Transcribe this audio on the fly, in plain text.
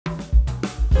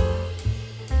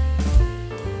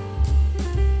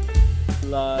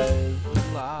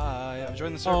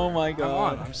join the server. Oh my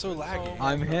god. I'm on. I'm so laggy.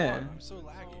 I'm here. I'm so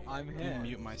laggy. I'm Let here. me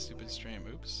mute my stupid stream.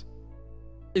 Oops.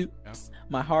 Oops.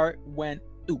 My heart went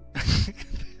oop.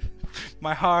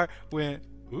 My heart went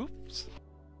oops.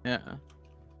 Yeah.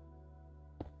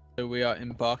 So we are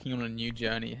embarking on a new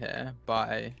journey here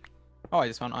by... Oh, I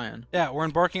just found iron. Yeah, we're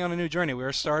embarking on a new journey. We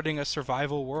are starting a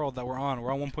survival world that we're on.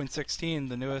 We're on 1.16,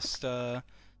 the newest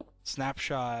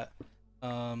snapshot.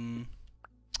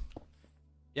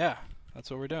 Yeah,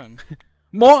 that's what we're doing.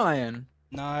 More iron!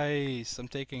 Nice. I'm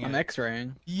taking I'm it.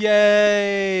 X-raying.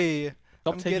 Yay!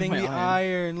 Stop I'm taking getting my the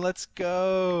iron. Let's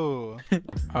go.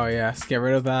 Oh yes, get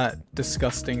rid of that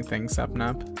disgusting thing,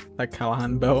 Sapnap, that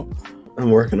Callahan built. I'm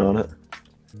working on it.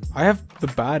 I have the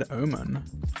bad omen.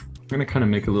 I'm gonna kind of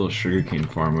make a little sugarcane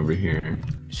farm over here.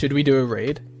 Should we do a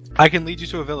raid? I can lead you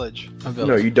to a village. A village.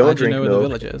 No, you don't How'd drink you know where the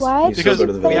milk. village is? Why? You still Because go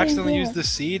to the we village. accidentally used the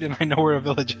seed and I know where a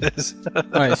village is.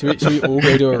 Alright, should we all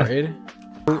go do a raid?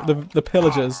 The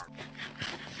pillagers.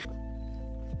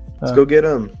 Let's go get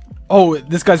him. Oh,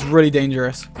 this guy's really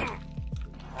dangerous.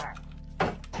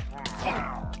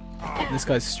 This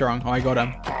guy's strong. Oh, I got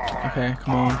him. Okay,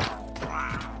 come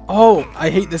on. Oh, I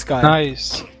hate this guy.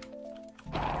 Nice.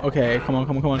 Okay, come on,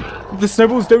 come on, come on. The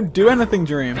snowballs don't do anything,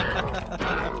 Dream.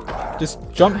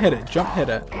 Just jump hit it, jump hit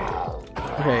it.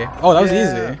 Okay. Oh, that was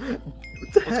Yeah. easy.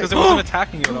 What the heck? Because it wasn't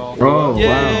attacking you at all. Oh,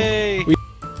 Yay! We-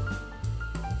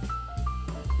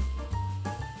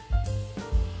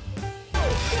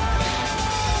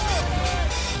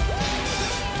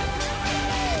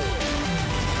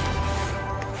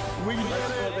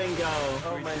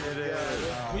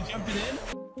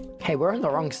 Hey, we're on the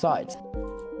wrong side.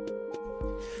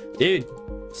 Dude,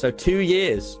 so 2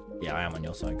 years. Yeah, I am on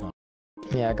your side, go on.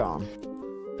 Yeah, go on.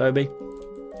 Toby,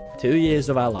 2 years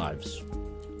of our lives.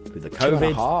 Through the Two and a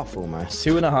COVID. half almost.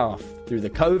 2.5. Through the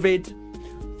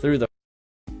COVID. Through the...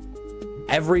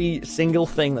 Every single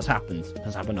thing that's happened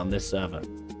has happened on this server.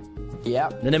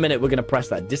 Yep, In a minute, we're going to press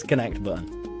that disconnect button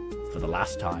for the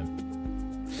last time.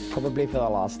 probably for the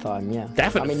last time, yeah.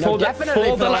 Definitely. I mean, no, For the- definitely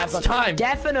for the last time.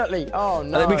 Definitely. Oh,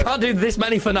 no. We can't do this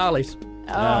many finales.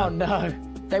 Oh, no.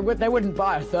 They wouldn't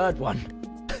buy a third one.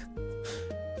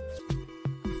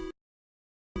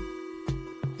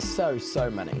 So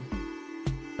many.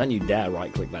 Don't you dare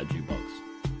right-click that jukebox.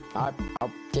 I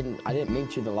didn't mean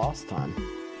to the last time.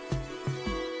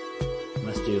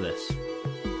 Let's do this.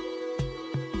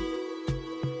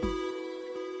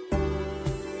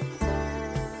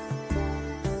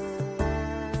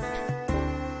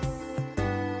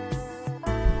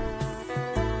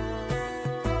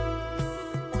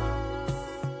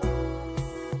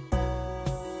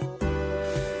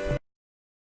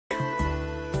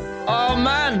 Oh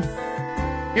man!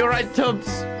 You're right, Tubbs.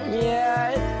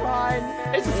 Yeah, it's fine.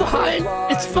 It's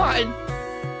fine. It's fine.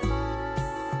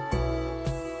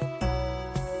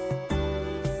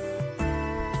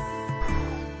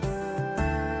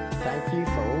 Thank you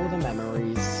for all the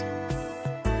memories.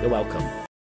 You're welcome.